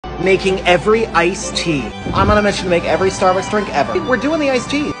making every iced tea. I'm on a mission to make every Starbucks drink ever. We're doing the iced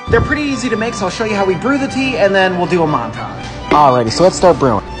tea. They're pretty easy to make, so I'll show you how we brew the tea, and then we'll do a montage. Alrighty, so let's start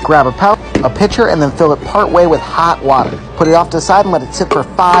brewing. Grab a pouch, a pitcher, and then fill it part way with hot water. Put it off to the side and let it sit for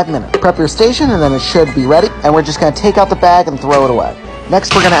 5 minutes. Prep your station, and then it should be ready. And we're just going to take out the bag and throw it away.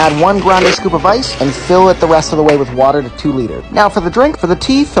 Next, we're going to add 1 grande scoop of ice and fill it the rest of the way with water to 2 liters. Now for the drink, for the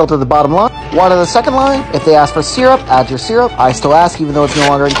tea, filter the bottom line, water the second line. If they ask for syrup, add your syrup. I still ask, even though it's no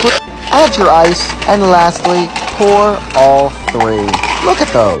longer included. Add your ice, and lastly, pour all 3. Look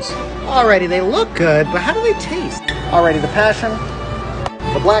at those. Alrighty, they look good, but how do they taste? Alrighty, the passion,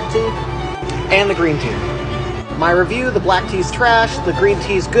 the black tea, and the green tea. My review, the black tea's trash, the green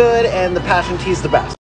tea's good, and the passion tea's the best.